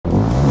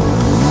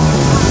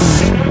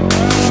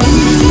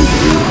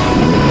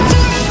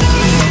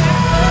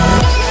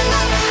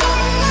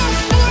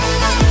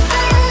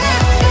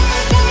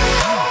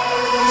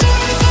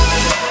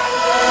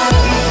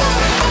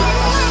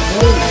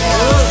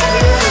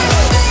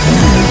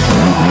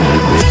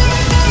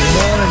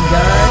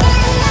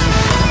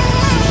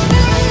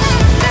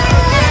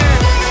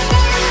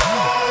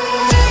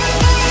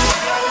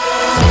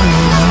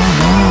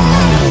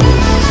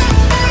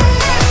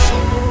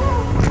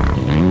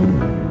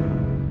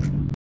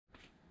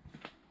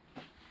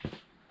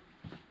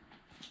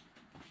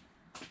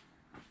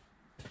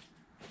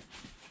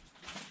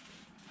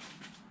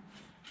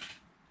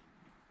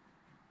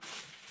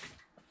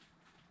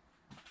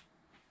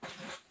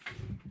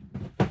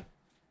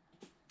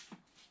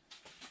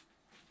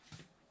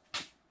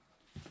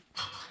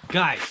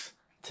Guys,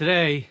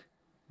 today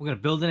we're gonna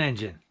build an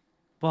engine,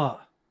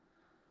 but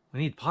we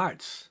need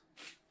parts.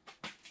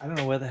 I don't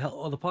know where the hell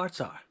all the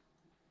parts are.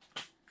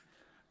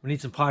 We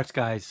need some parts,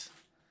 guys.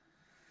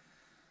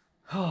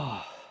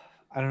 Oh,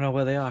 I don't know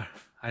where they are.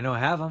 I know I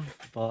have them,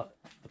 but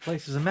the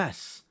place is a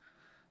mess.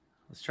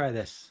 Let's try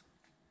this.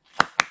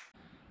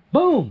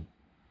 Boom!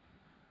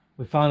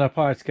 We found our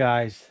parts,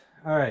 guys.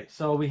 All right,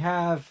 so we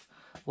have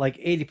like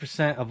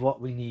 80% of what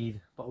we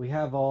need, but we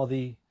have all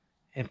the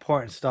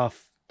important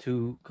stuff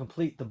to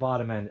complete the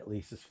bottom end, at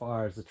least as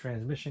far as the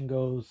transmission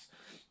goes.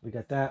 We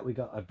got that. We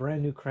got a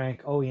brand new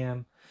crank,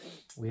 OEM.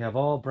 We have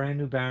all brand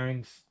new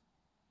bearings.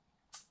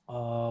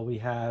 We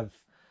have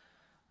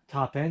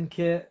top end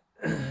kit,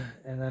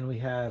 and then we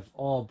have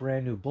all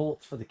brand new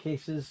bolts for the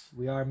cases.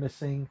 We are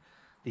missing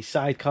the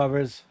side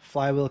covers,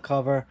 flywheel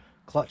cover,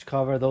 clutch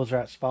cover. Those are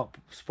at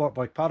Sport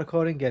Bike powder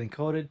coating, getting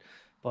coated,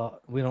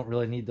 but we don't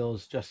really need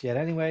those just yet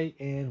anyway.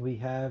 And we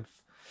have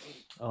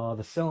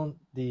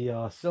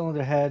the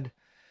cylinder head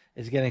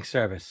is getting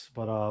service,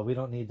 but we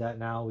don't need that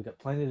now. We got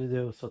plenty to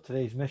do. So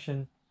today's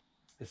mission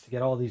is to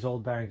get all these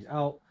old bearings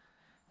out,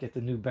 get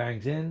the new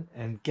bearings in,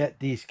 and get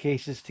these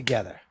cases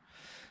together.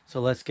 So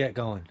let's get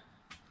going.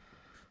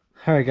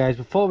 All right, guys,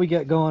 before we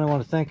get going, I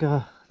want to thank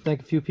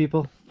a few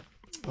people.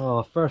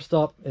 First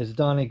up is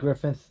Donnie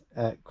Griffin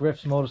at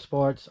Griffs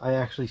Motorsports. I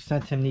actually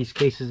sent him these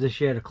cases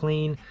this year to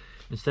clean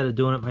instead of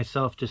doing it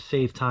myself. Just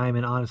save time,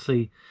 and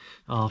honestly,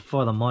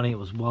 for the money, it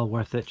was well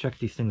worth it. Check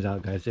these things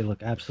out, guys. They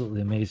look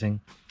absolutely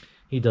amazing.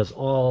 He does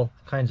all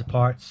kinds of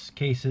parts,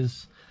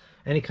 cases,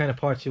 any kind of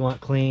parts you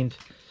want cleaned.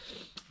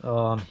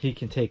 He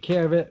can take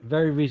care of it.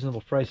 Very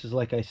reasonable prices,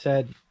 like I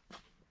said.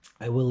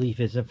 I will leave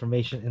his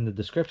information in the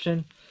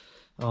description.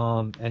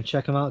 And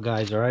check him out,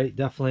 guys. All right,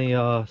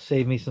 definitely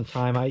save me some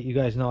time. You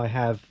guys know I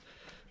have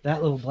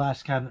that little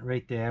glass cabinet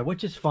right there,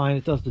 which is fine.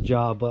 It does the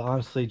job, but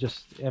honestly,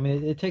 I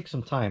mean, it takes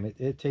some time.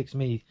 It takes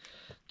me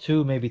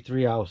 2, maybe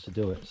 3 hours to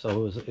do it.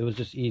 So it was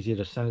just easier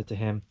to send it to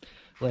him,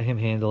 let him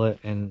handle it,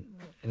 and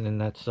then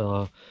that's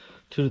 2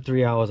 to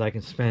 3 hours I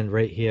can spend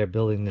right here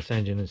building this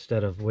engine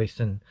instead of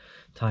wasting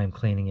time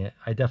cleaning it.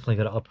 I definitely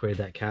got to upgrade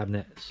that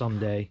cabinet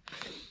someday.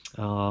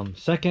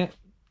 Second,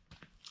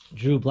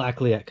 Drew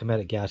Blackley at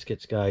Kinetic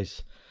Gaskets,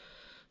 guys.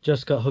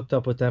 Just got hooked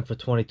up with them for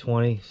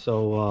 2020,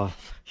 so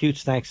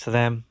huge thanks to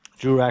them.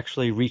 Drew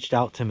actually reached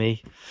out to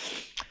me.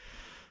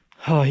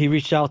 He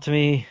reached out to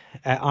me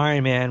at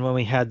IRONMAN when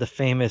we had the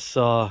famous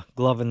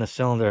glove in the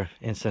cylinder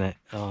incident.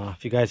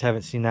 If you guys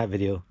haven't seen that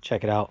video,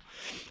 check it out.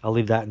 I'll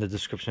leave that in the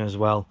description as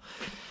well.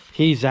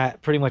 He's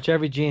at pretty much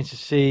every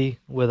GNCC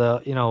with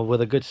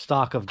a good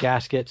stock of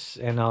gaskets,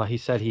 and he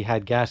said he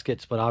had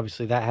gaskets, but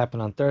obviously that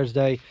happened on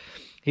Thursday.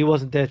 He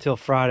wasn't there till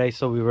Friday,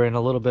 so we were in a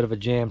little bit of a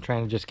jam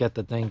trying to just get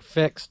the thing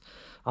fixed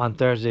on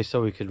Thursday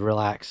so we could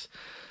relax.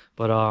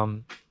 But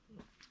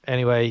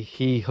anyway,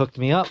 he hooked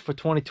me up for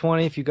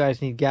 2020. If you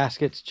guys need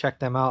gaskets, check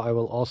them out. I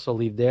will also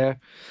leave their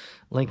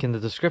link in the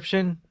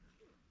description.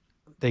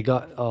 They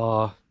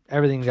got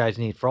everything you guys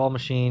need for all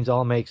machines,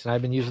 all makes, and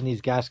I've been using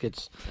these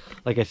gaskets,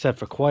 like I said,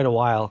 for quite a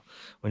while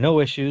with no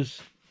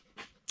issues.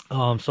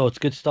 So it's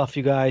good stuff,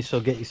 you guys. So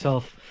get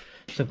yourself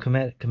some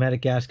Kinetic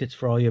gaskets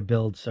for all your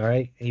builds. All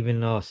right,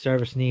 even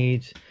service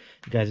needs.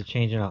 You guys are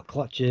changing out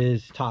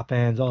clutches, top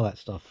ends, all that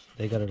stuff.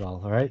 They got it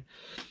all. All right.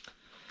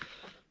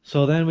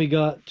 So then we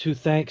got to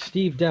thank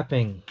Steve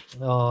Depping.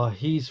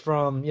 He's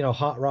from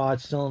Hot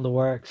Rod, Cylinder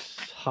Works,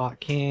 Hot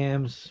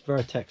Cams,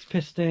 Vertex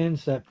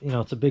Pistons. That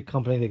it's a big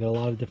company. They got a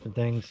lot of different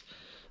things.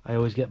 I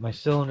always get my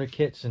cylinder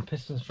kits and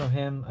pistons from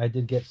him. I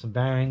did get some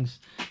bearings,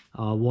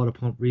 water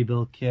pump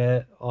rebuild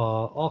kit,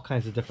 all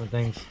kinds of different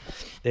things.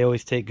 They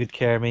always take good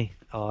care of me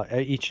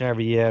each and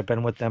every year. I've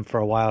been with them for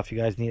a while. If you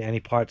guys need any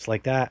parts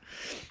like that,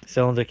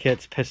 cylinder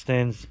kits,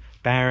 pistons,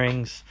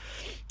 bearings,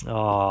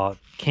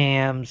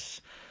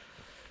 cams,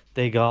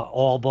 they got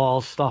all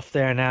balls stuff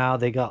there now.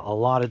 They got a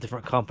lot of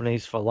different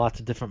companies for lots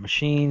of different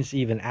machines,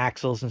 even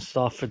axles and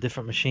stuff for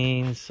different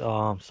machines.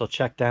 So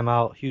check them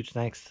out. Huge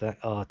thanks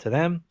to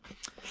them.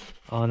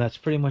 And that's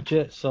pretty much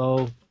it.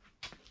 So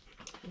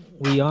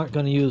we aren't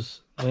going to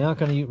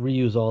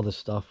reuse all this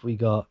stuff. We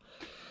got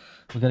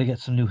to get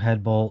some new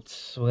head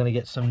bolts. We're going to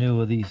get some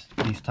new of these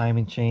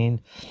timing chain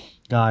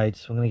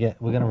guides. We're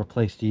going to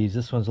replace these.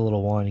 This one's a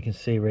little worn. You can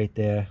see right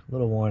there, a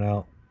little worn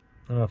out.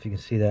 I don't know if you can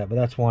see that, but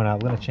that's worn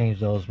out. We're going to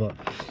change those, but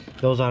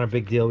those aren't a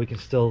big deal. We can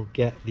still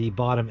get the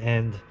bottom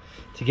end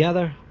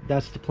together.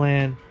 That's the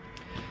plan.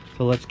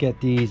 So let's get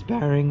these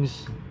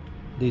bearings,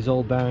 these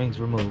old bearings,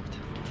 removed.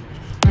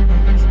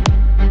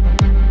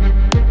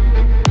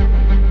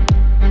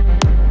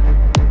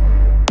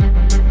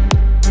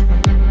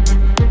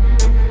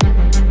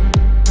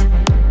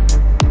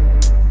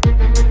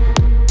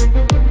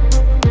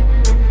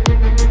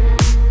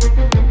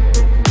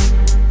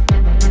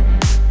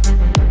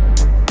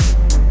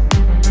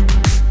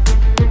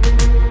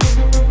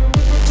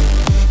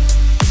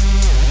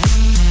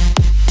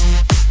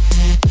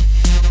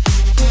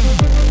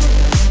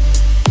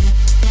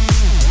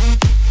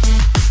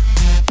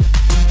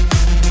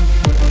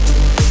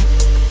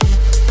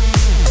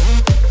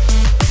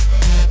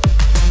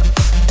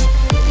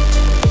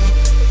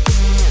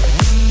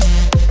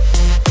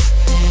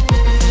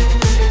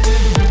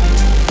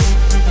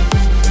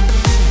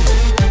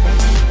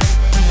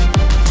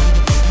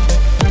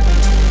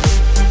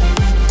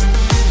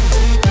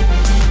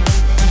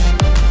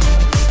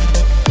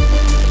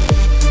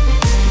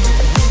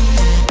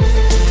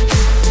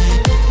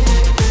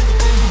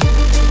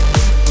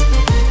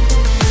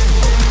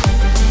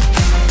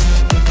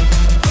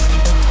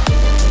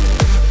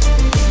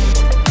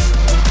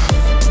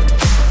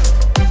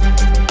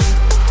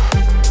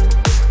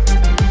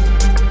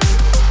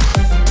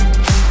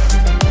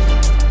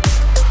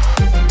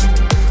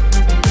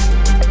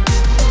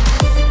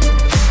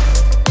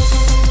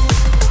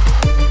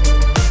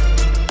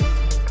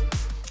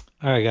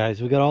 Alright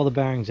guys, we got all the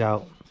bearings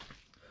out.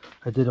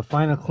 I did a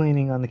final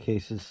cleaning on the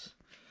cases.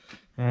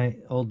 Alright,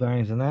 old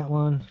bearings in that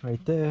one right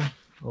there,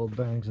 old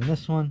bearings in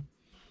this one.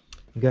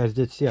 You guys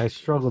did see I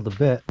struggled a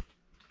bit.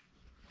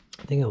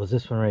 I think it was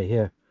this one right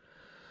here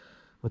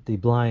with the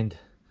blind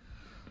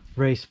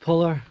race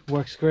puller.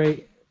 Works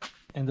great.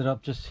 Ended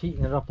up just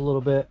heating it up a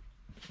little bit,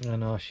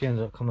 and she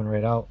ended up coming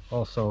right out.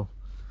 Also,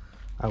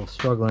 I was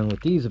struggling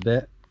with these a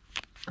bit.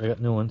 I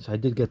got new ones. I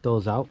did get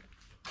those out,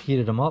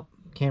 heated them up,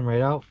 came right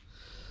out.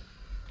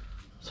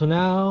 So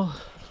now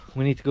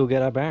we need to go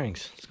get our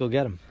bearings. Let's go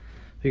get them.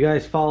 If you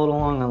guys followed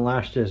along on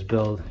last year's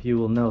build, you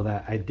will know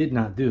that I did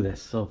not do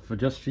this. So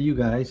just for you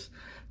guys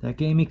that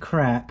gave me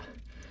crap,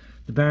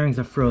 the bearings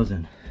are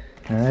frozen.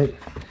 All right,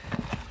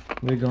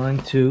 we're going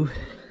to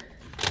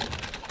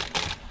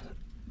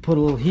put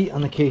a little heat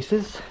on the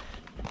cases,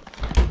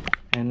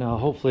 and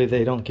hopefully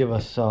they don't give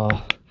us a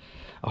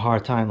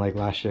hard time like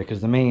last year,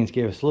 because the mains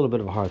gave us a little bit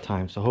of a hard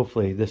time. So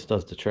hopefully this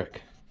does the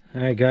trick.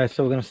 All right guys,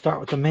 so we're going to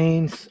start with the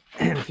mains.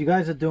 If you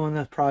guys are doing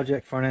this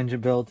project for an engine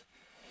build,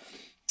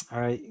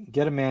 all right,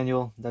 get a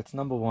manual. That's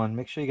number one.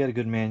 Make sure you get a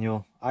good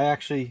manual. I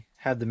actually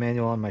had the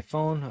manual on my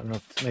phone. I don't know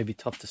if it's maybe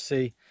tough to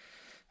see.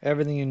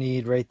 Everything you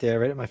need right there,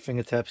 right at my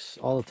fingertips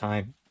all the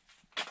time.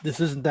 This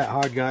isn't that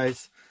hard,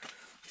 guys.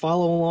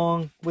 Follow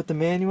along with the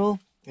manual,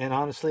 and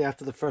honestly,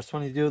 after the first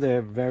one you do,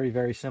 they're very,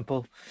 very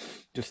simple.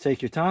 Just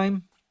take your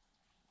time,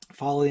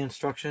 follow the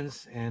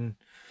instructions, and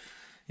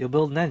you'll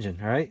build an engine.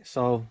 All right,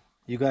 so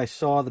you guys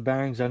saw the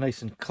bearings are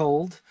nice and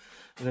cold.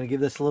 I'm going to give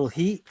this a little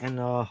heat, and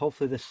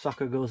hopefully this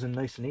sucker goes in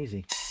nice and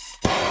easy.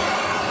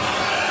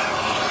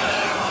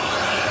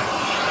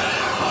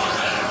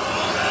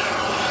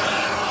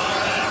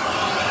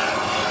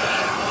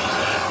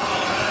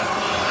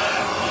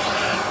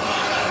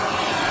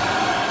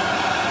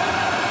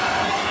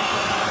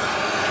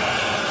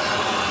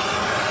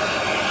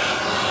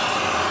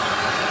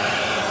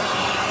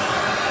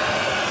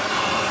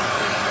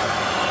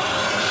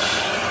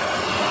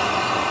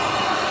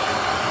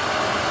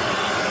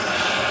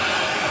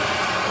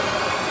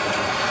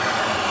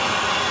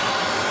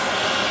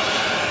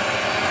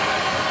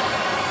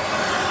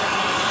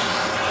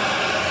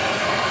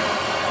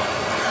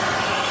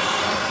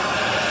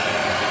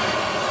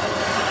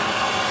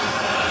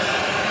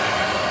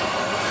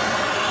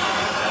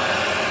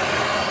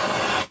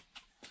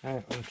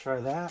 Alright, we're going to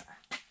try that.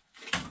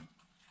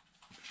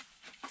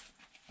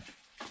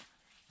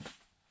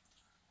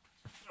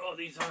 Oh,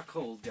 these are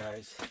cold,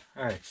 guys.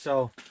 Alright,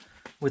 so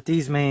with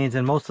these mains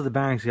and most of the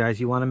bearings, guys,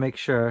 you want to make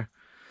sure,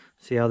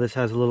 see how this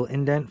has a little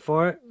indent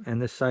for it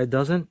and this side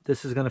doesn't?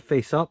 This is going to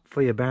face up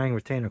for your bearing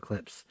retainer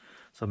clips.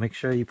 So make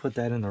sure you put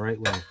that in the right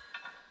way.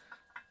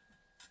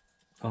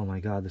 Oh my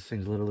god, this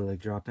thing's literally like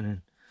dropping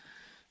in.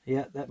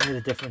 Yeah, that made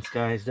a difference,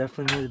 guys.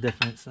 Definitely made a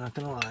difference, not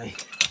going to lie.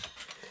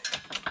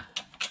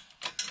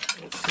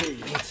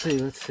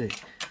 Let's see.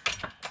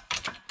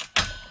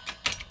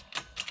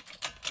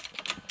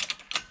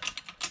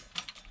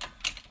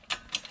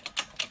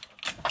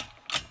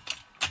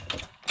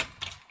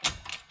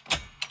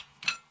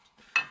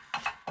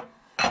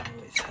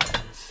 Always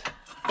happens.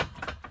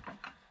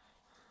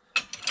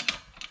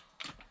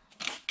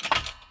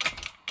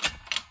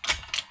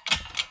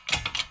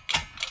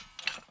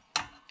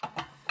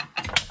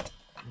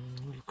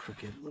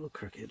 A little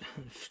crooked.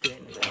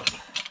 Straighten it out.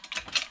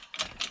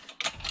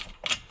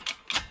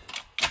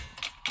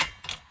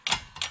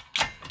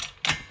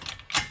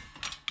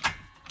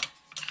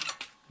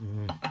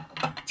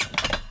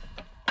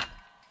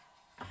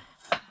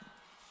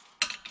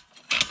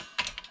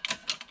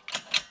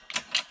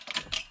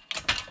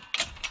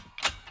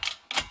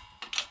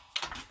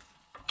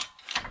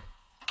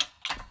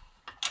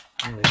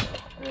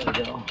 There we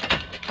go.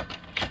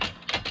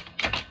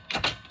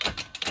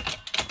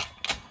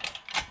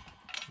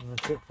 And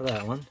that's it for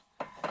that one.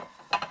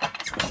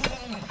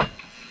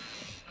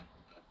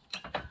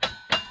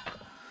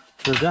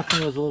 So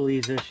definitely was a little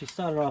easier. She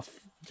started off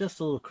just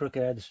a little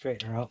crooked. I had to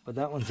straighten her out, but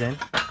that one's in.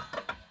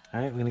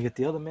 Alright, we're going to get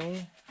the other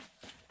main.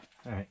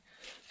 Alright,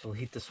 so we'll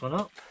heat this one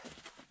up.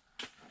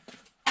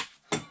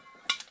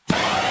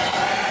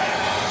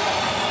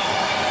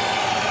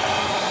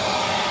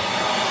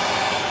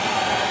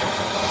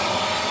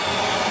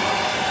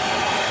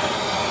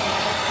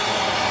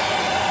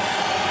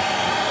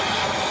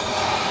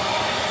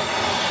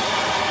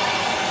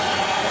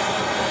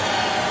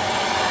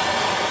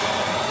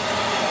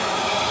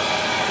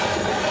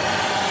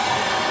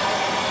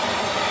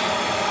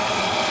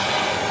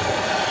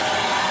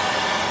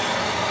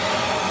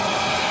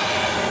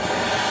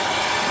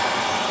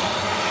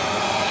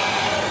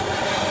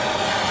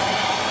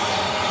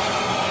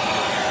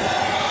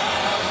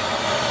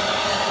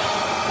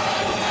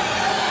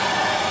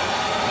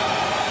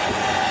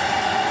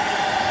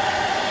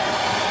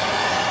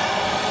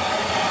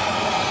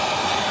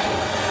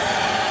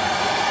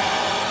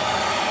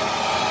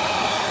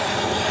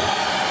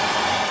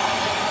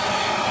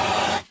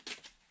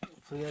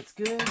 Hopefully that's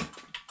good.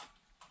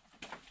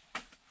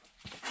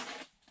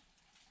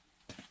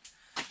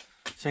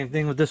 Same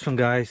thing with this one,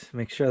 guys.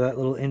 Make sure that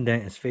little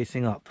indent is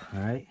facing up. All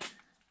right.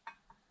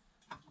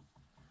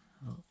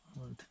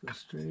 want to go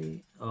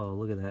straight. Oh,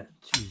 look at that.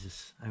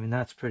 Jesus. I mean,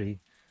 that's pretty.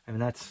 I mean,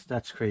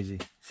 that's crazy.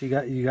 See,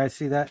 you guys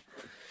see that?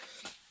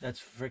 That's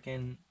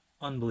freaking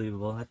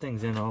unbelievable. That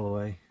thing's in all the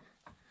way.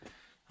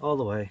 All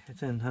the way.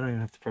 It's in. I don't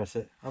even have to press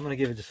it. I'm going to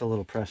give it just a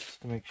little press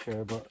to make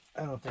sure, but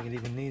I don't think it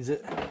even needs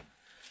it.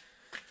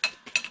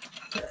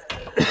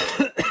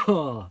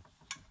 Oh.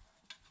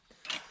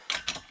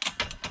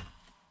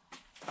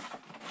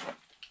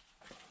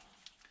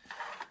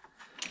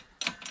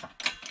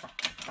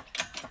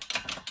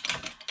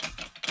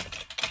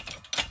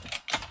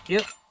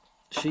 Yep,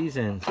 she's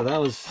in. So that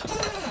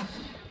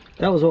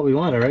was what we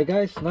wanted, right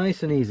guys?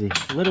 Nice and easy.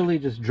 Literally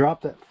just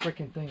drop that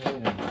freaking thing right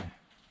in there.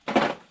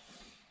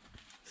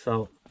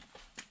 So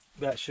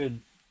that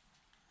should,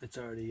 it's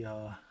already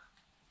yeah,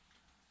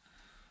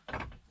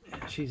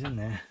 she's in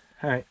there.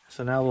 All right,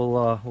 so now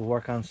we'll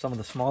work on some of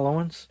the smaller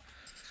ones.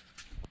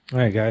 All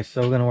right guys,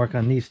 so we're gonna work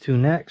on these two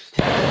next.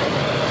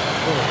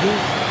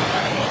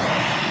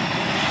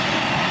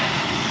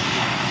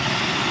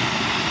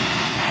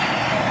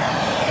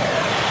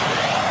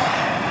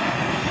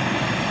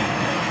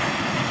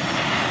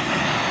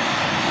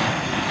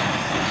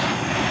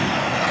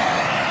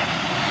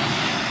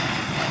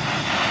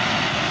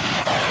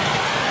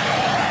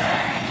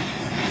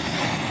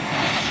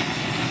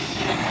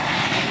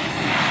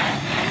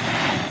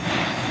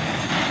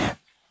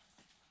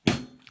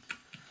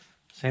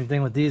 Same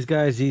thing with these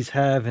guys. These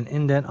have an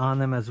indent on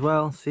them as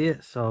well. See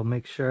it? So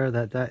make sure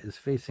that that is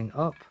facing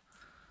up.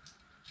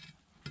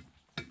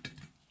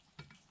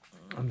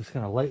 I'm just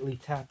going to lightly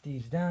tap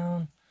these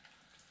down.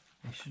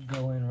 They should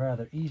go in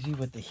rather easy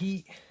with the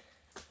heat.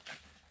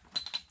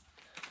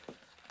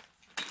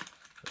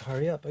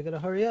 Hurry up. I got to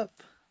hurry up.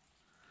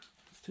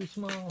 It's too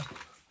small.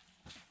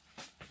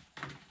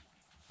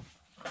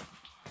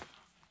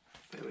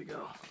 There we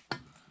go.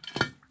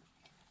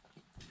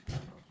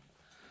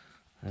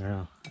 I don't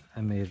know. I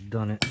may have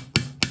done it.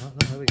 Oh,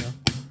 no, there we go.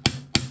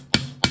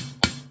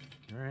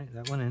 Alright,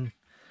 that one in.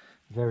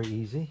 Very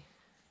easy.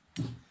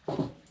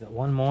 Got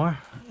one more.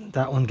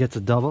 That one gets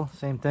a double.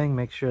 Same thing.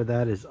 Make sure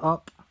that is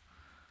up.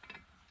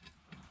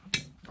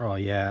 Oh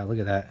yeah, look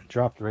at that.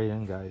 Dropped right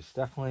in, guys.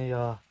 Definitely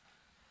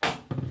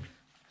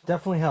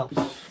definitely helps.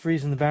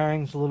 Freezing the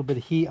bearings, a little bit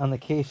of heat on the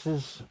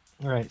cases.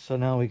 Alright, so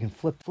now we can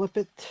flip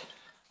it.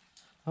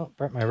 Oh,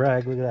 burnt my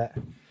rag. Look at that.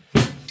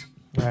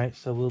 Alright,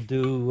 so we'll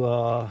do,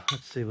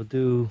 let's see, we'll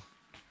do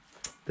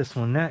this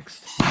one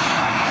next.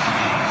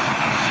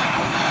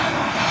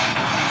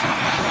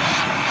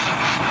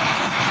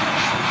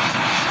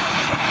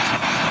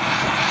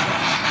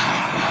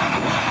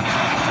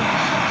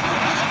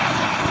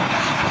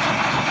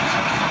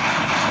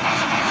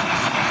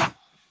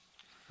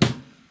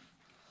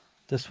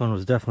 This one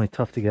was definitely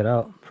tough to get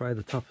out. Probably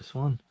the toughest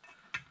one.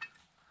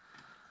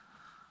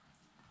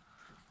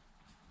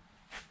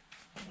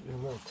 Do a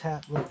little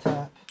tap, little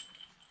tap.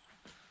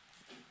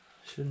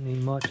 Shouldn't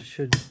need much. It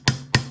should.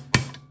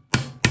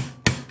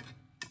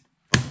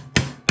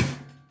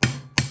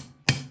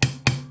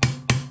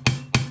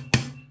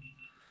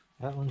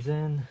 That one's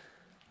in.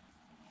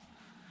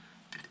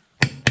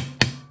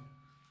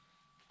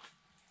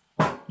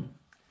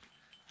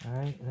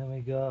 Alright, and then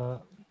we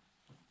got,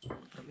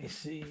 let me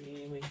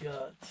see, we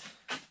got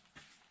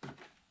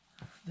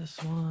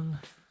this one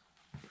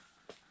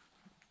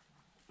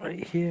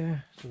right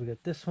here. So we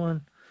got this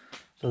one.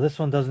 So this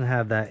one doesn't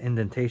have that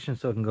indentation,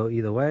 so it can go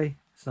either way.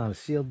 It's not a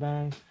sealed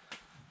bearing.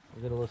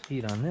 We'll get a little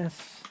heat on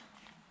this.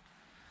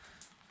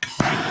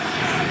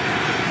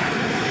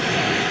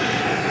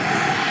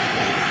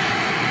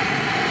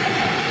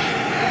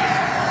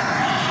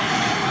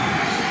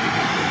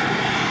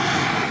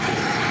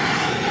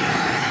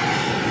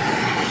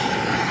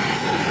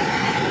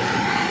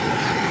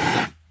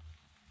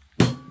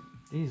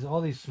 All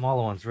these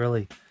smaller ones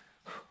really,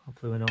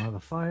 hopefully we don't have a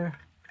fire.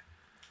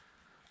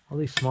 All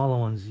these smaller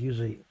ones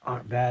usually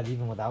aren't bad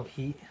even without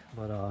heat,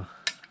 but I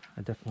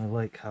definitely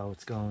like how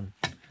it's going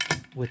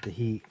with the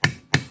heat.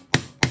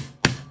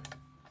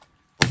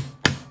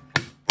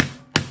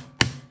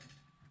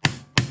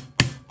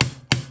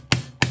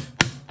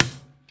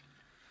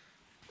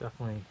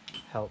 Definitely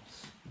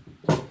helps.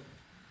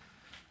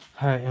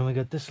 Alright, and we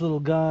got this little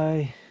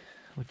guy,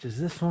 which is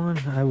this one.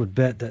 I would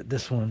bet that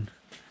this one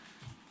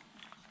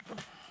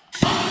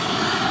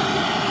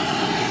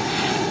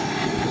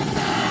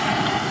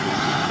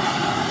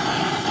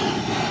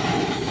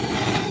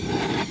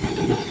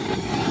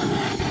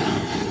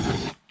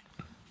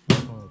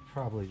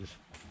probably just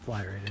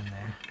fly right in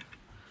there.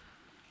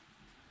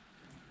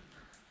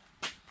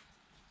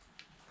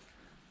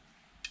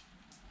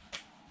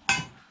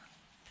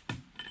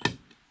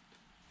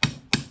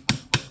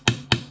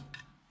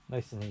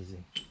 Nice and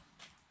easy.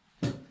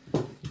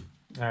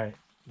 Alright,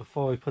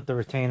 before we put the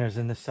retainers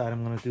in this side,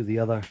 I'm going to do the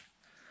other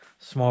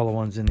smaller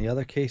ones in the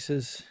other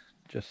cases,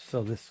 just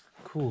so this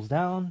cools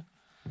down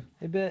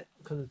a bit,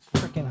 because it's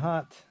freaking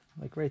hot.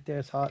 Like right there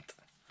is hot.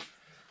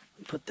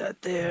 Put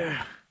that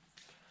there.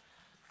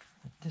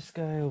 This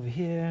guy over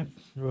here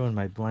ruined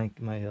my blank.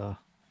 My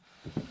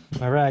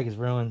rag is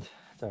ruined.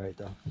 It's all right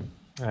though.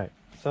 All right,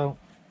 so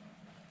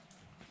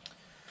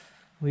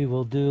we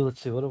will do,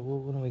 let's see, what are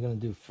we going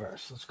to do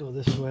first? Let's go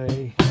this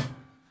way.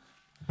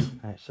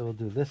 Alright, so we'll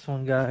do this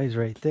one, guys,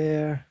 right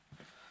there.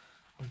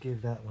 I'll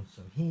give that one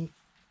some heat.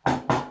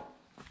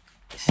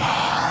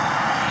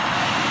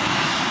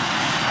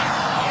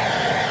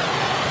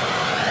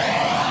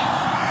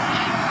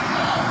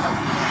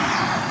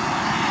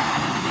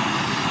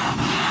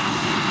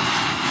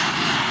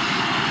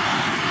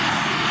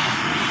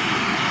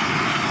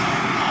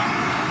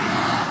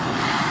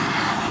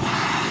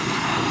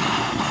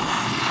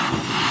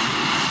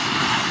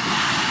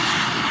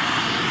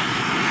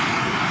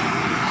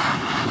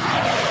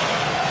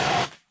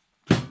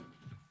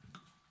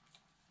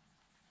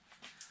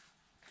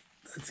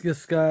 That's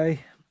this guy.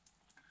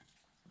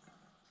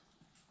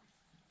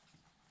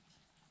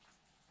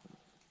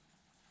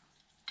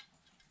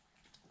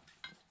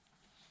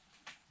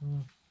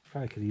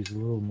 Probably could use a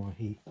little more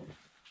heat.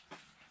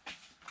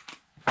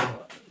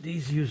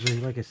 These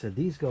usually, like I said,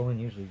 these go in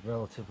usually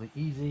relatively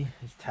easy.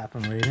 Just tap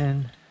them right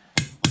in.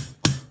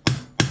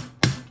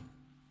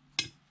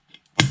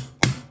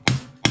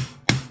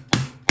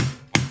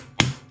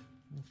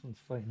 This one's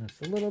fighting us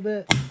a little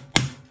bit.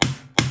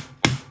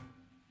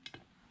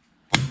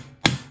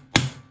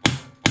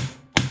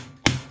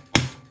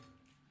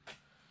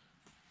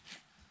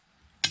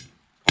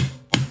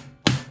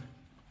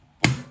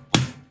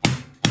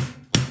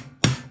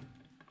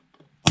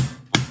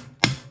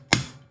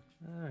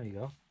 There you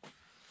go.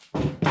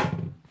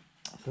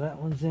 So that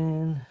one's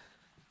in.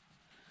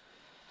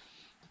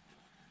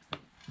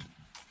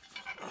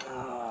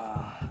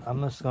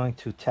 I'm just going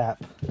to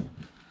tap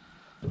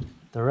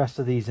the rest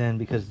of these in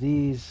because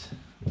these,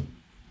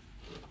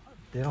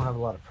 they don't have a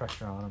lot of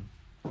pressure on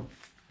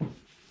them.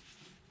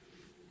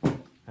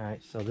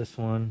 Alright, so this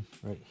one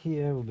right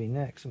here will be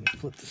next. Let me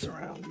flip this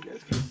around, you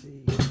guys can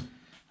see. I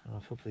don't know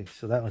if hopefully,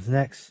 so that one's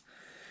next.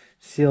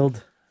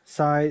 Sealed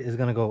side is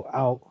going to go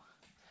out.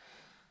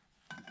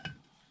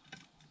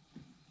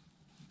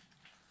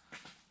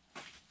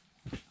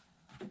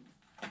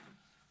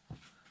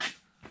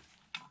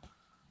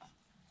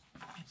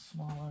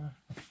 Smaller.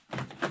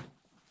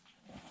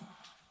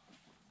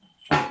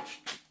 Right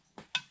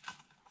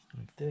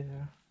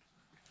there.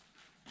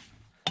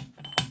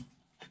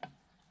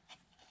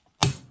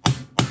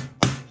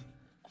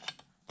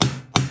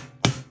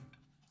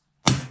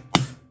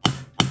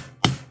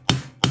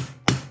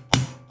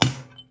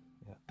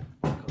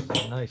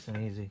 Goes nice and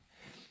easy.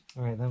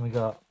 All right, then we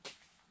got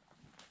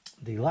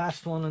the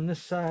last one on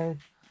this side.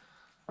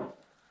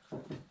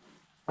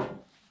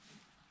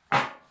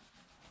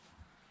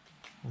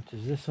 Which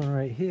is this one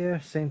right here.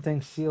 Same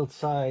thing, sealed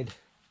side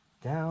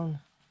down.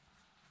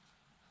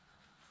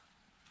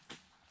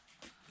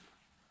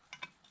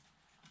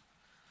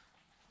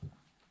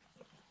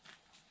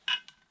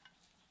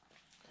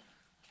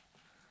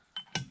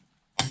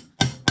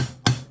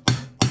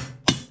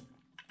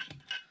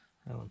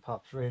 That one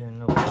pops right in,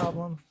 no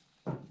problem.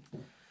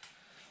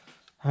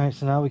 Alright,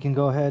 so now we can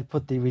go ahead,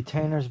 put the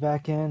retainers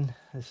back in.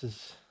 This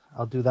is,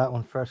 I'll do that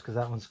one first because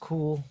that one's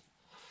cool.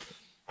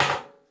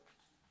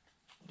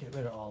 Get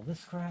rid of all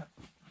this crap.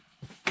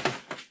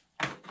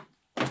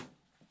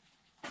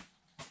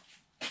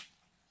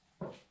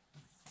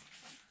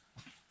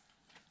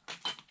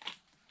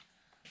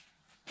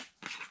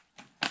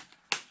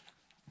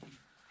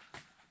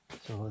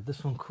 So let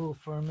this one cool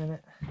for a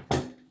minute.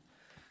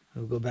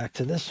 We'll go back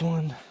to this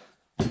one.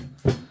 We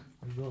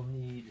will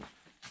need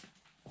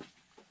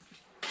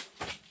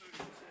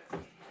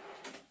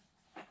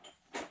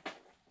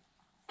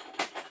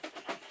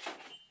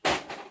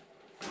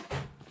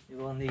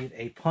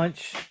a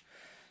punch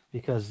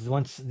because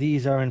once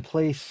these are in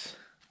place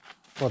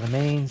for the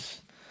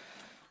mains,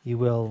 you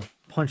will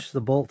punch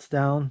the bolts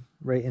down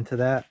right into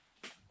that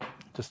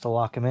just to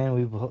lock them in.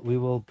 We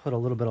will put a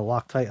little bit of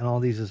Loctite on all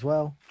these as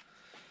well.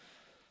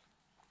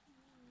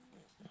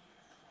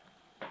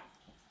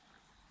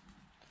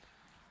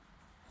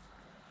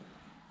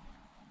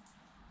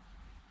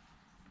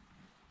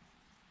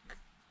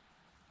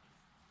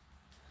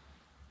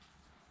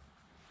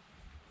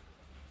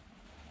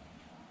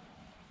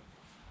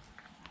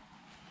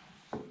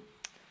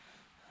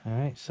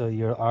 Alright, so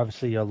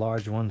obviously your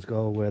large ones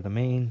go where the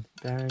main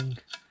bearing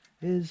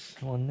is.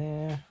 One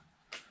there,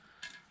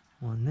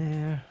 one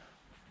there.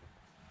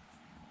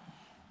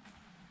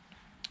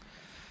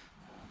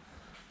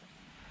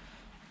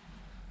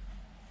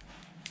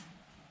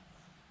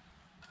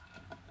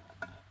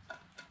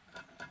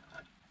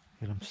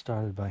 Get them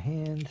started by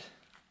hand.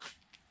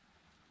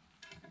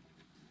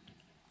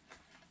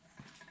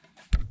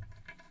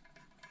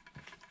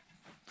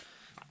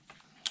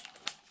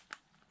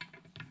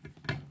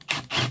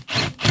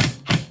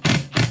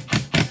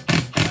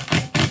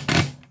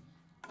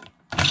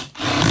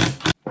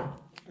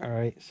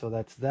 Alright, so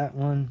that's that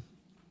one.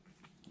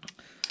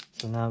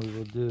 So now we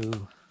will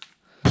do,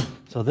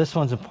 so this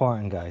one's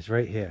important, guys,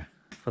 right here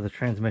for the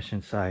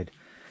transmission side.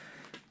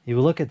 You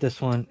will look at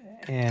this one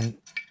and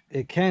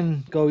it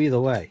can go either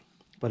way,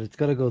 but it's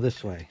got to go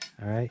this way.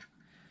 Alright,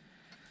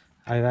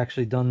 I've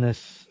actually done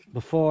this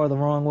before the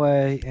wrong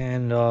way,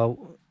 and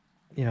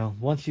you know,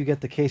 once you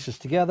get the cases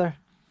together,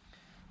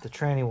 the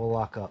tranny will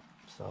lock up.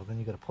 So then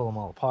you got to pull them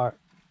all apart,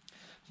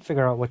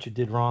 figure out what you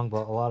did wrong.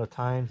 But a lot of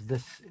times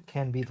this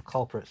can be the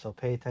culprit, so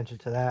pay attention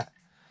to that.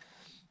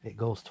 It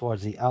goes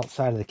towards the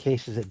outside of the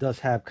cases. It does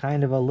have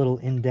kind of a little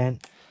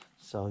indent,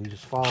 so you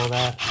just follow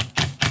that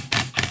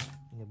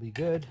and you'll be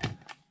good.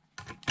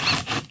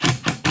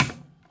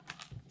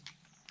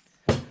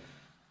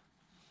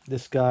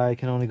 This guy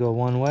can only go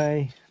one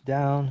way,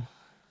 down.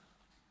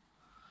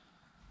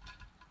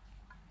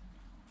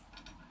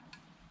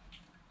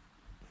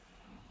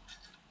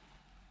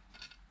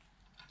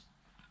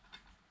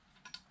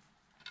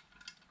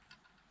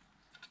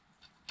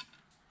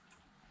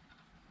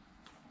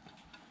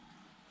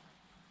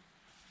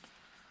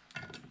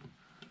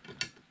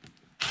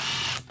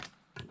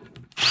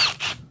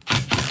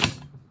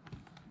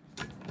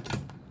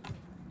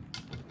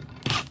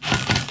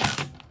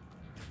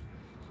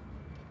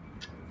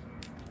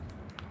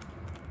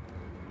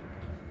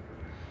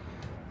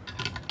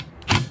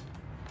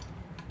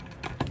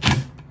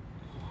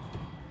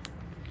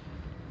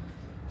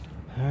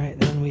 Alright,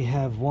 then we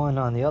have one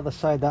on the other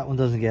side. That one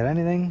doesn't get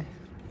anything.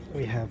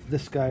 We have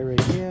this guy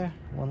right here,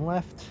 one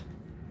left.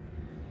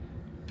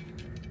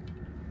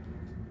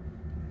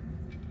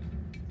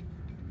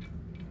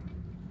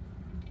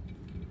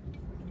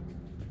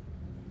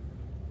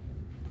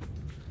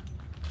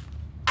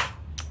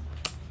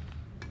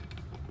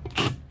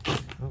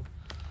 Oh,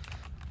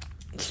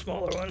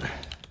 smaller one.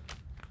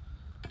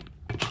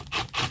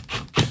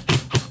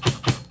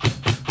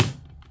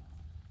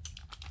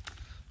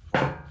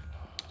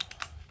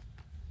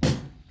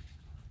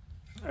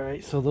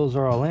 Alright, so those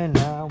are all in.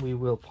 Now we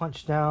will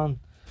punch down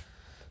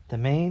the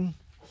main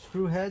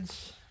screw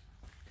heads.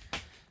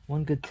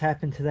 One good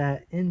tap into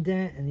that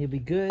indent and you'll be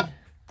good.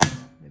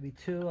 Maybe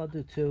two, I'll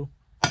do two.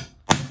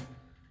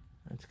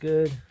 That's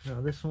good. Now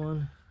this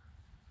one.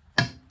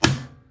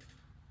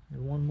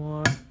 And one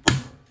more.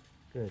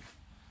 Good.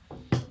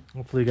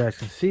 Hopefully you guys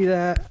can see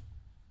that.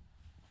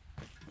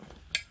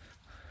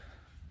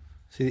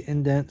 See the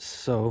indents?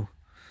 So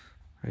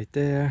right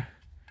there,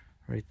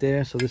 right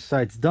there. So this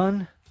side's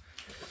done.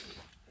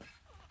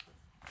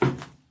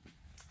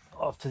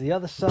 Off to the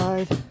other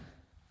side.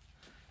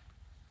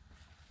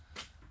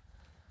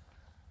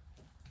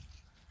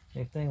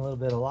 Same thing, a little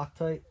bit of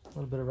Loctite, a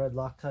little bit of red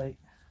Loctite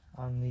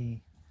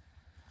on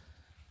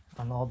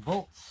all the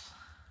bolts.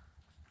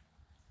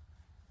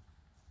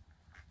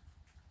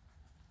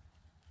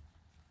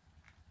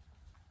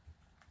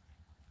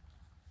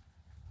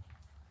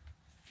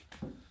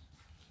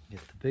 Get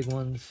the big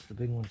ones. The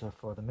big ones are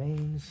for the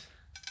mains.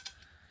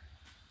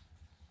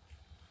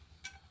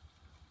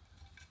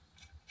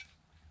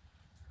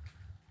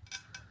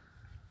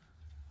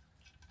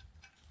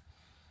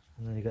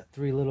 And then you got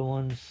three little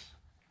ones,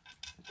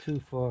 two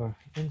for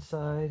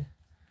inside.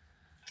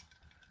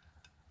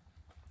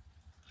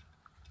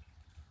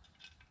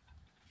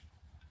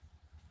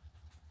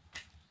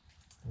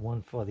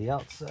 One for the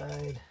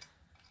outside.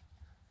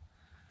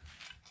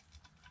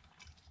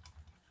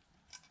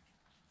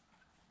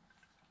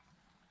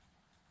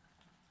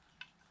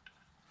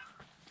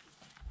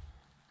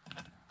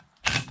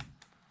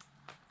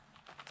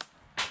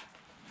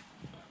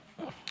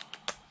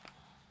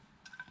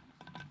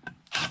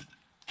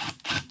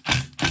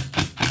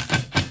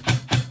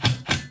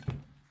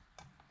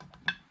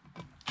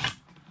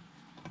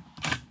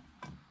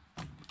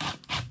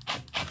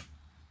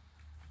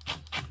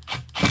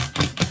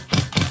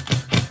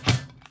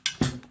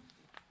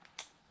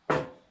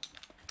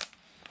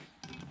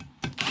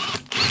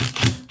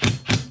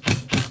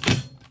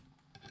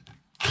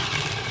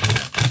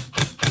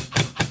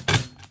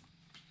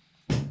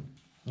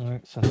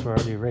 Alright, since we're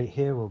already right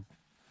here, we'll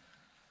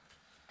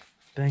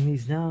bang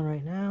these down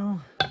right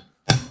now.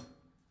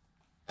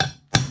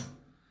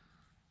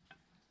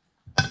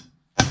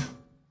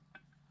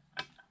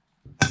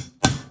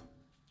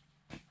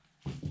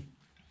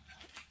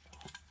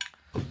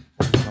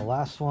 And the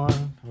last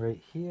one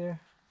right here.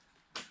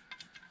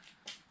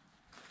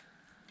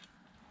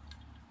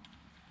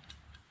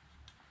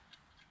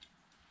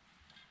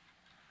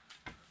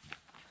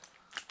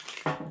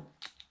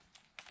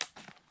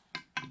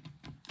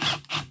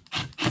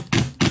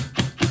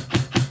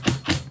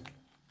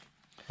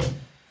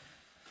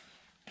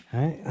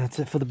 Alright, that's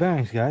it for the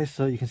bearings, guys.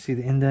 So you can see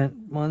the indent,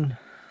 1,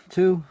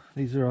 2.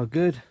 These are all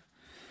good.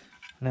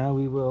 Now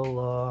we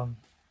will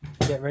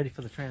get ready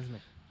for the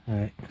transmission.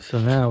 Alright, so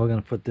now we're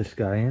going to put this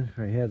guy in,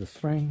 right here, the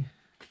spring.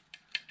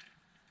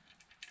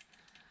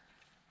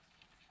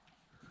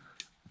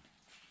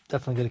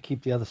 Definitely going to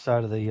keep the other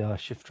side of the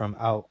shift drum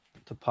out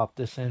to pop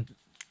this in.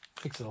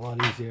 Makes it a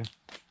lot easier.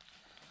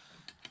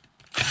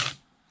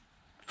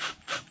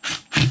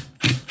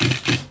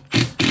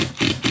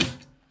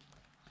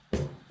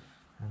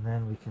 And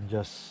then we can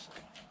just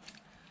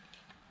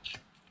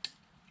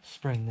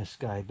spring this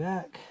guy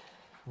back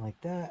like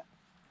that,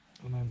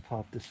 and then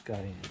pop this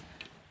guy in.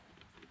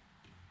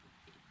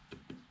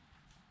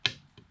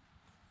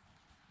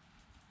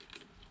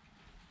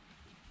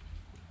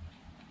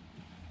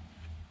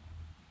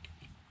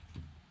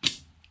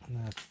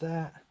 And that's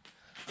that.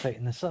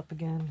 Tighten this up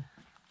again.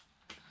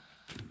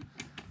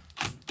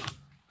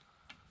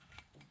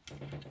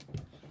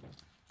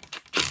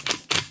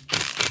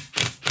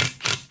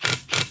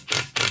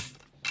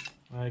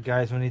 Alright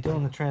guys, when you're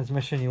doing the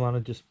transmission, you want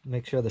to just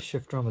make sure the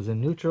shift drum is in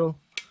neutral.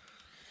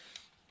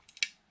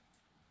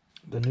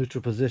 The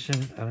neutral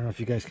position, I don't know if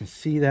you guys can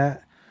see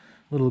that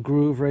little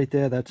groove right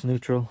there, that's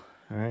neutral.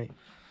 Alright.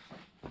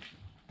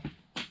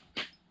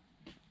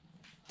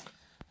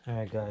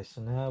 Alright guys,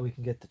 so now we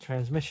can get the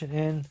transmission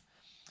in.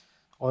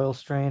 Oil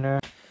strainer.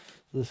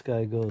 This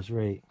guy goes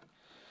right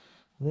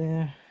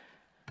there.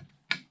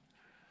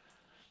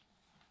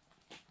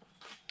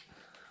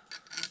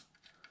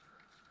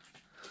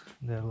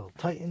 They're a little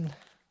tightened.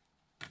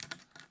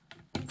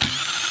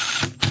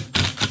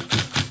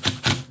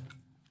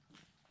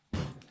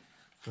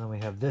 Then we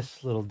have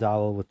this little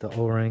dowel with the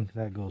O-ring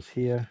that goes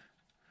here,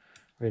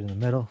 right in the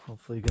middle.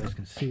 Hopefully you guys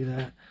can see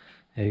that.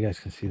 Yeah, you guys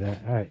can see that.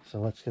 All right, so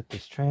let's get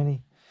this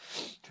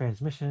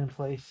transmission in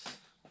place.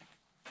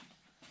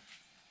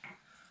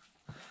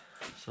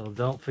 So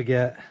don't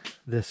forget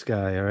this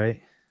guy, all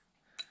right?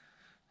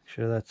 Make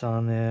sure that's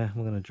on there.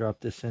 We're gonna drop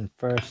this in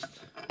first,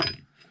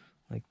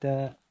 like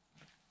that.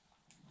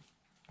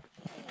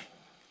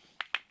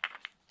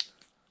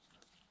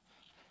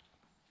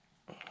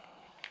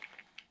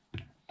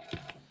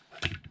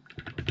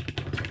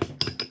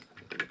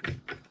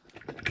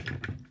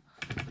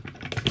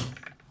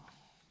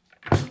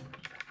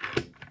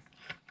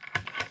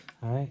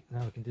 Alright,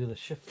 now we can do the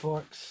shift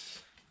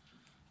forks.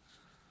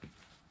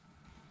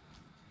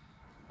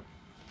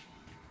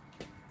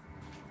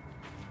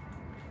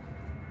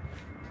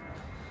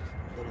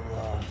 A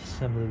little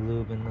assembly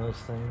lube in those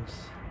things.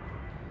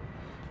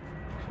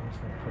 I'm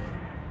just gonna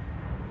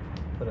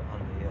put it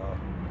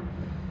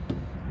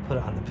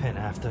on the pin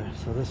after.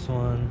 So this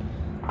one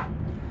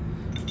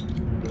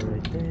go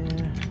right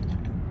there.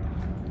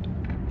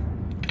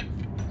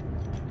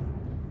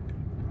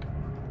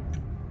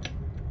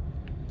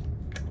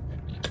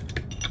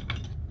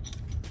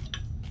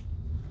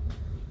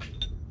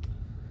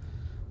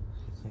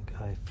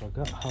 I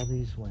forgot how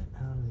these went.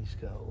 How do these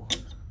go?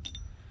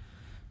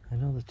 I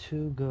know the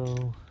two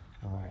go.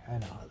 Alright, I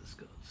know how this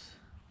goes.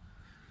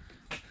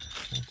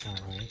 That's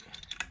alright.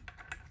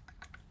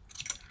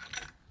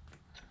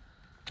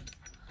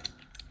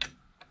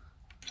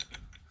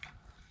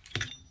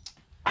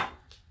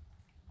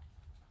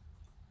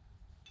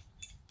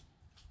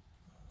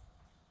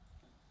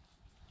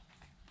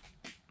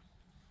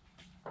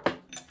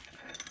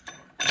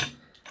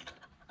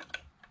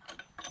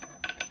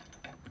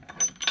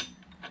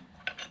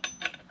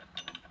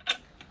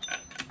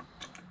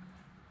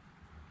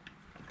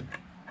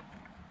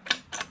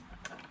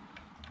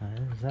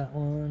 There's that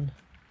one.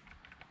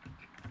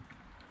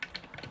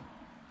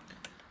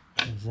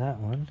 There's that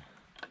one.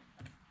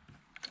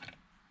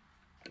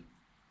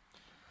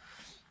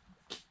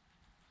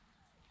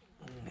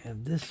 We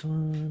have this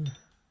one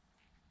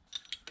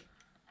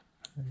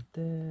right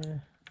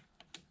there.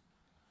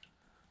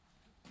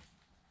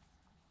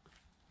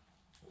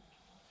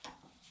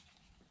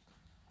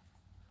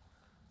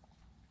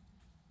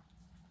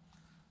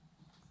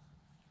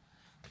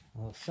 A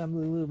little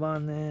assembly lube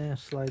on there.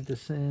 Slide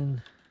this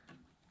in.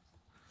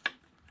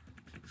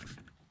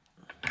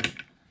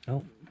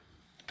 Nope.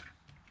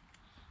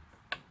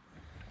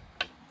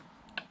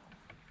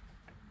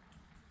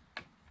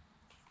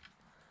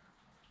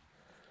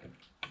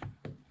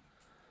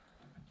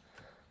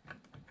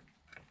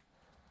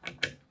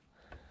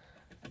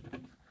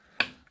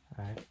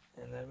 Alright,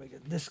 and then we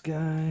get this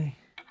guy.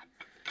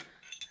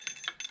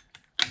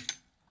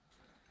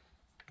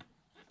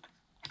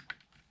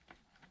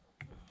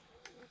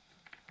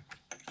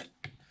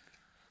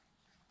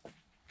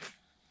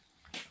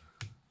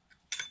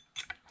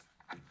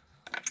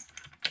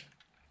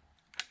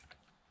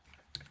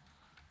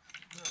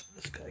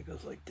 This guy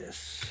goes like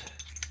this.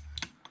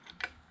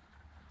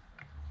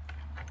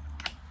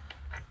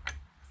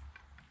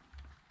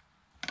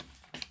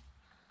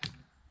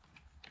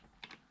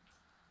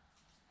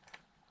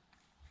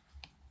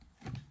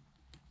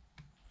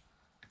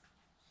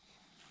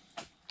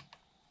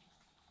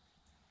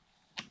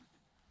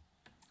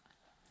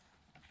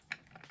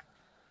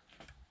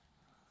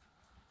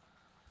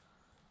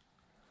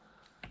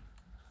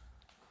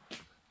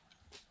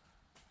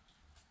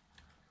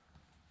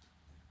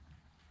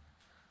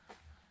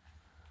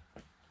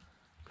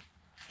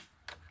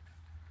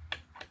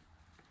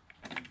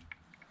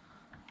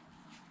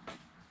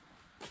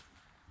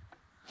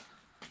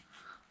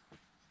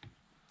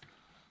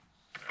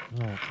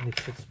 Alright,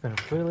 these should spin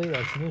freely,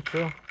 that's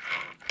neutral.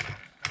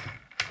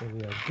 So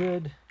we are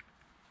good.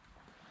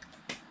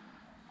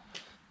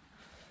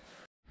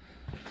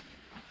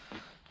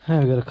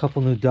 Alright, we got a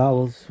couple new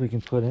dowels we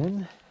can put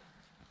in.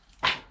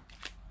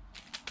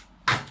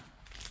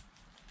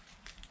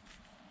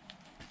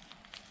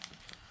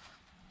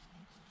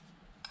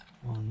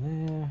 One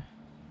there.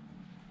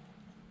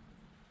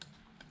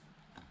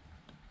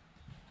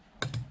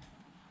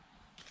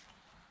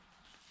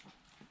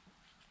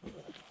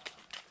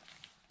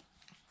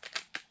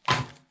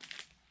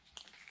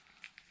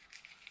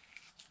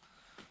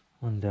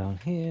 One down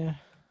here.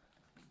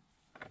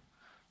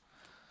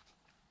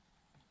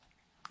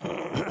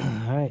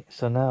 Alright,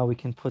 so now we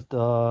can put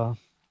the...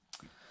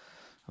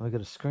 We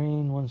got a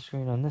screen, one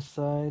screen on this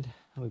side.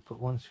 And we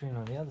put one screen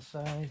on the other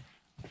side.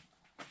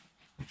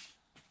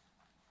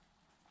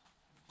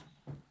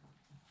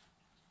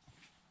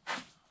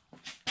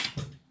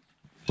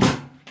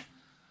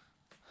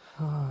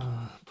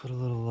 Put a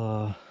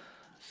little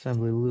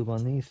assembly lube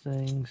on these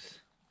things.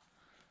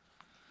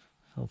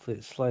 Hopefully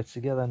it slides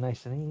together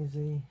nice and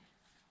easy.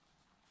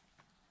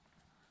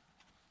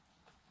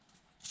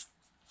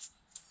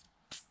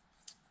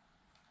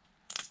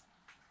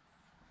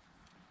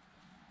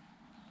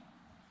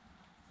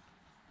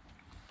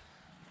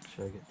 Make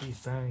sure I get these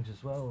bearings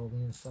as well, all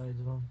the insides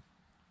of them.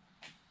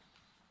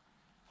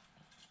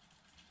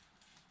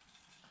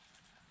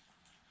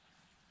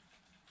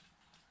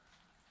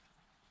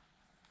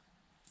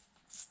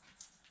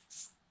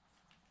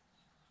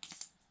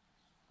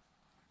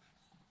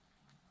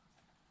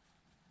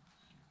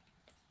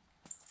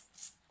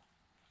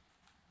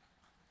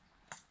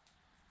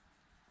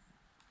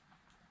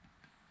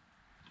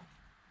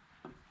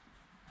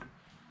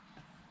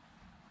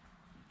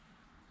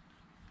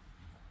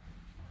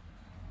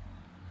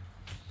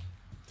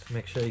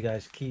 Make sure you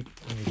guys keep,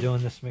 when you're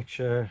doing this, make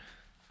sure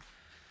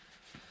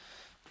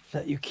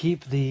that you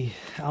keep the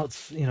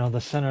outs, you know, the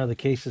center of the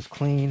cases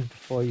clean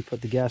before you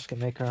put the gasket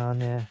maker on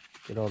there.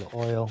 Get all the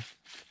oil,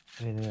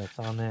 anything that's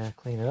on there,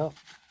 clean it up.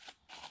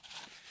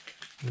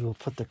 We will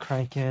put the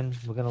crank in.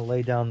 We're going to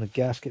lay down the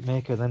gasket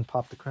maker, then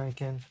pop the crank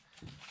in.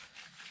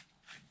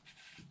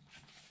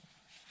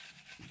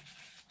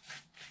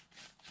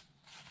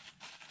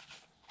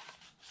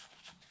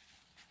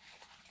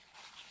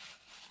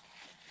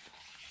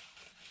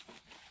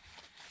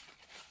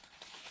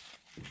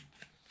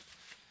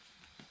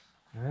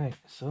 Alright,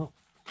 so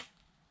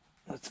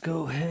let's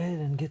go ahead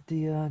and get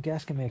the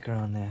gasket maker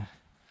on there.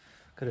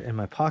 Got it in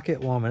my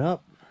pocket, warming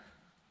up.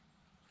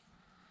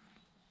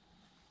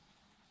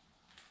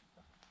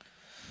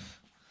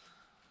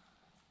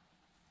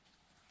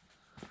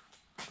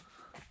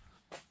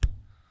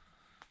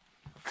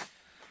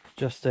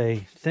 Just a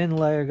thin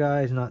layer,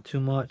 guys, not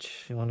too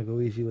much. You want to go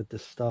easy with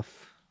this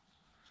stuff.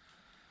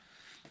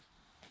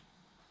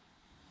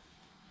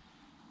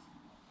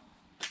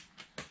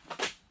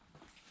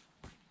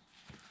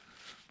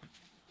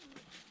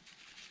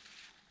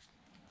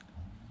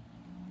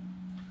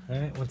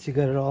 Alright, once you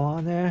got it all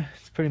on there,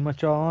 it's pretty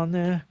much all on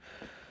there.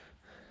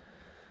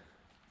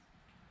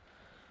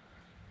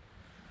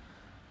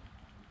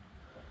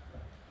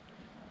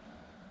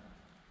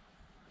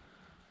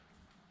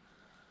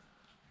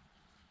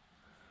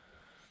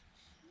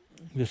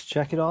 Just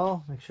check it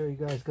all, make sure you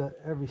guys got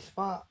every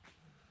spot.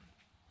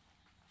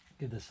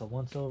 Give this a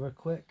once over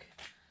quick.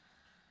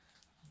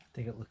 I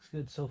think it looks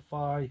good so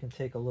far. You can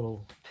take a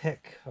little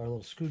pick or a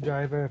little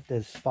screwdriver if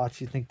there's spots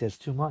you think there's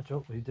too much.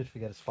 Oh, we did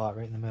forget a spot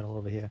right in the middle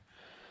over here.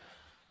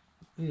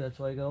 Yeah, that's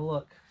why you gotta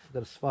look. We've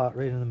got a spot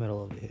right in the middle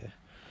over here.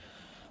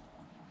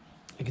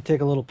 You can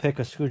take a little pick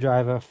or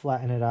screwdriver,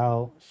 flatten it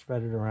out,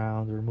 spread it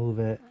around, remove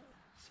it.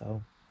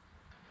 So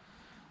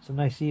it's a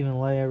nice even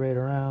layer right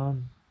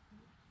around.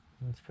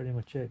 That's pretty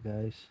much it,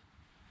 guys.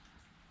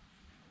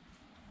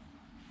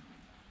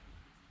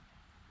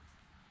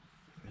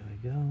 There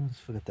we go. Let's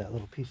forget that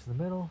little piece in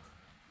the middle.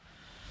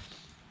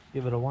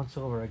 Give it a once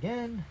over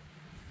again.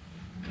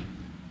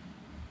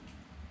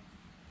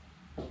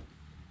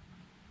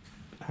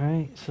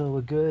 Alright, so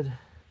we're good.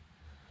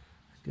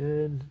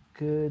 Good,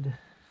 good.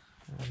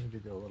 I need to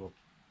do a little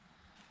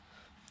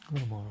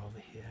more over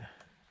here.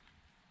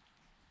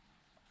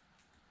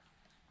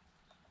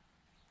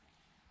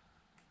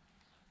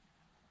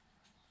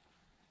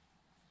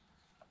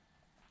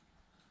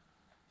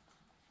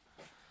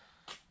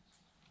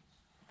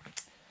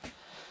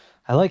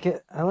 I like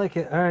it. I like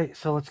it. All right,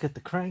 so let's get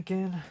the crank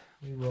in.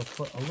 We will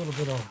put a little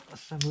bit of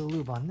assembly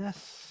lube on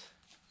this.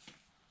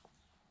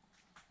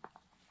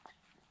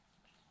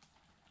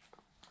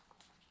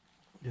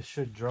 This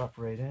should drop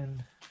right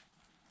in.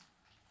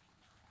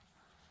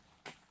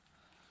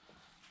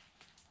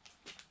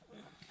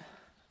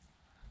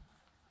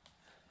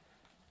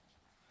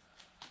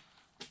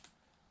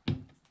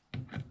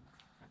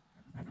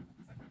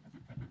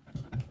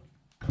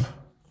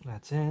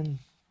 That's in.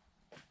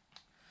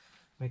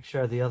 Make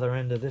sure the other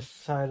end of this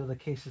side of the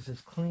cases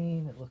is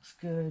clean. It looks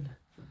good.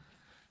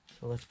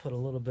 So let's put a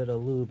little bit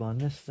of lube on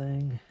this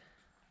thing.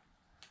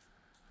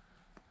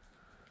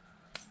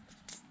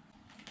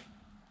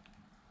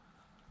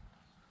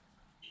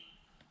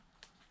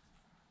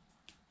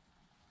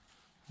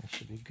 That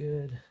should be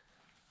good.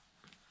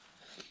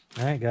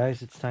 All right,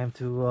 guys, it's time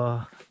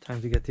to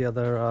get the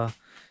other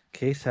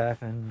case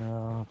half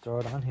and throw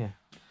it on here.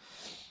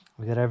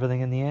 We got everything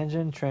in the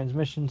engine.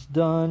 Transmission's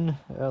done.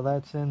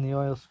 That's in the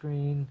oil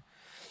screen.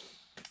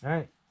 All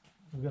right,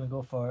 we're gonna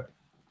go for it.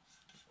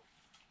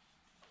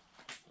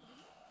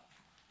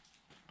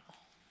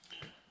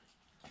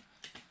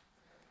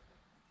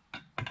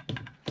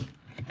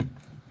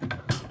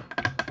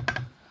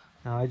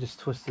 Now I just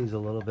twist these a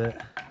little bit.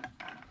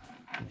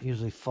 it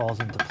usually falls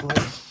into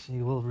place.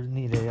 You will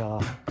need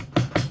a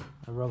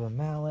rubber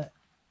mallet.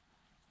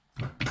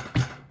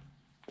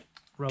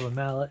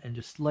 And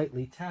just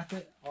lightly tap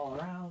it all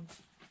around.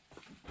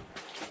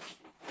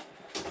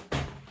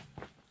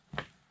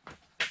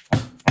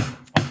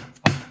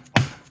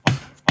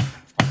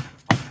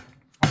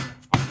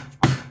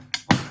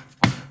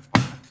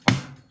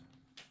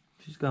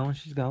 She's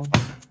going.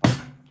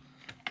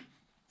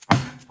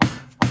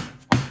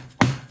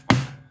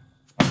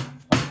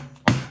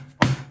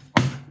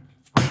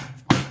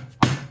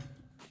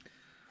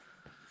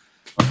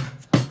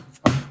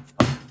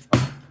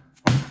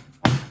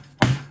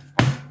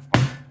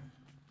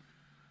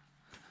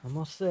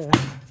 Almost there.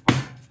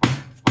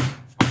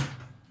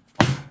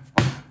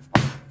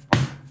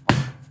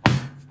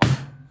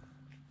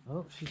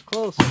 Oh, she's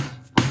close.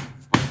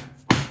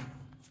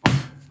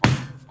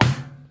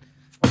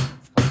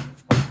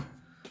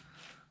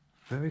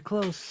 Very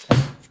close.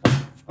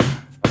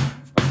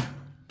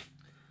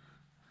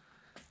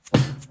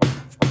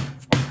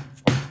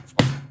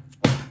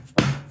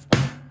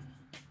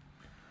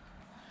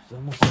 She's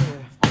almost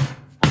there.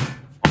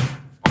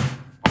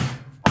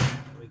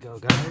 There we go,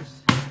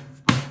 guys.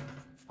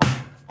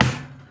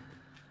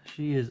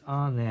 She is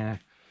on there.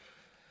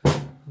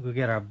 We'll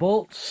get our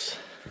bolts.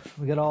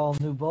 We got all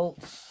new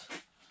bolts.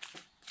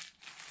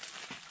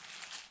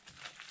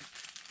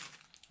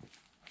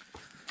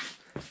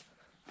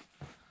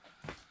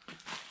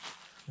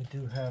 We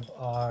do have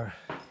our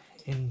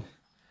the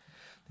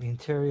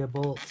interior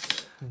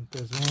bolts. I think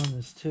there's one,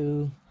 there's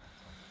two,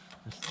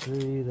 there's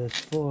three, there's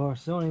four.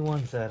 It's the only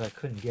ones that I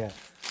couldn't get.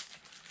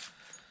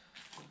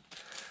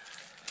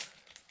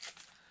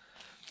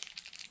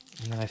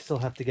 And then I still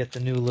have to get the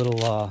new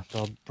little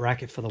the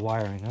bracket for the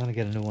wiring. I'm gonna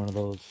get a new one of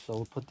those. So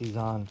we'll put these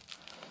on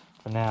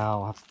for now.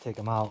 I'll have to take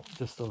them out,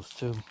 just those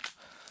two.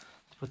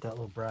 Let's put that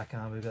little bracket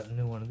on. We've got a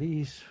new one of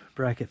these.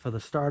 Bracket for the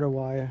starter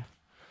wire.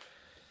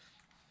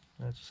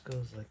 That just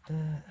goes like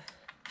that.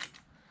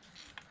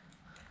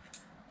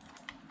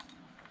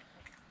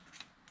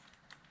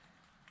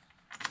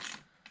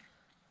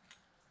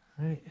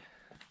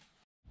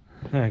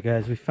 Alright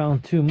guys, we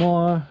found two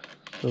more.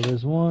 So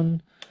there's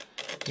one.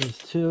 There's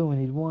two. We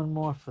need one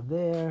more for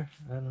there.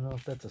 I don't know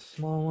if that's a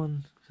small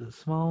one. Is it a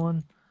small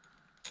one?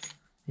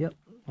 Yep.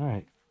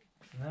 Alright.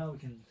 So now we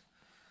can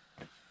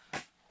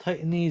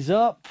tighten these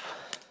up.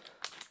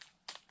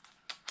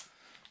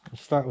 We'll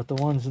start with the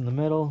ones in the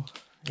middle,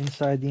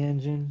 inside the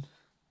engine.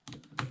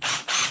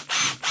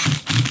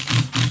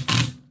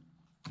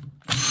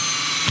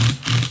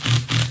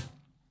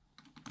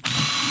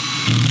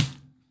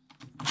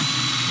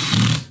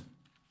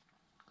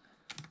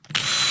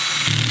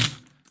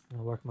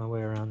 I'll work my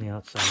way around the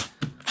outside.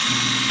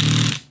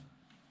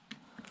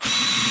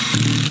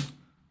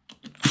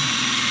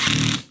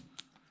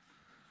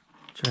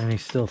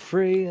 Tranny's still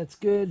free, that's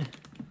good.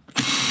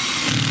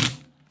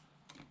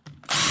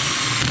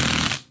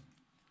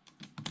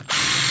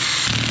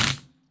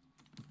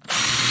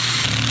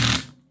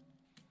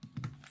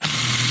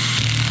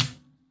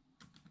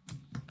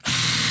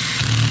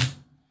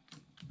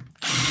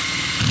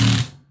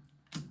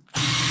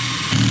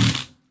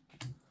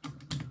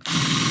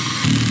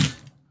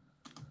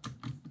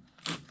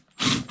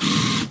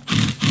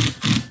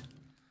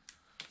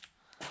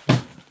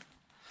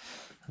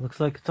 Looks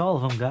like it's all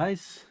of them,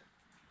 guys.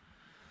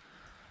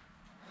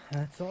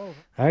 That's all.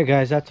 Alright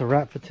guys, that's a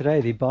wrap for today.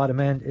 The bottom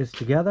end is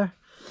together.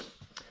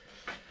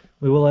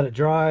 We will let it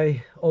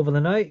dry over the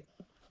night,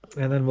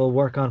 and then we'll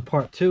work on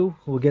part two.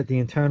 We'll get the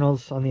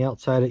internals on the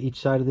outside of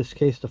each side of this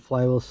case, the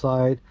flywheel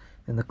side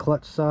and the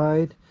clutch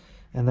side,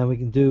 and then we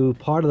can do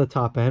part of the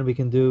top end. We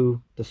can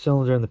do the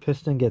cylinder and the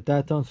piston, get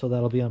that done, so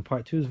that'll be on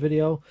part two's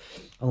video,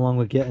 along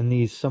with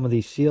getting some of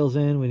these seals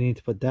in. We need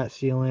to put that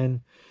seal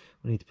in,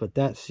 we need to put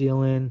that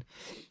seal in,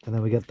 and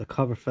then we get the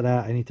cover for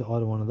that. I need to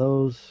order one of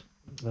those,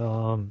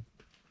 and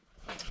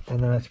then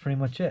that's pretty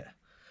much it.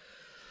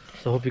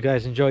 So hope you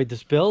guys enjoyed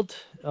this build.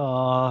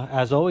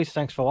 As always,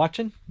 thanks for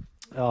watching.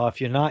 If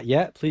you're not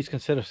yet, please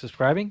consider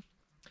subscribing,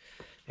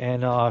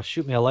 and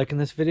shoot me a like in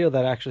this video.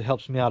 That actually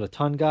helps me out a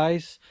ton,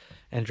 guys.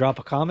 And drop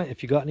a comment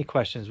if you got any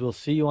questions. We'll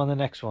see you on the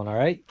next one. All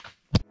right.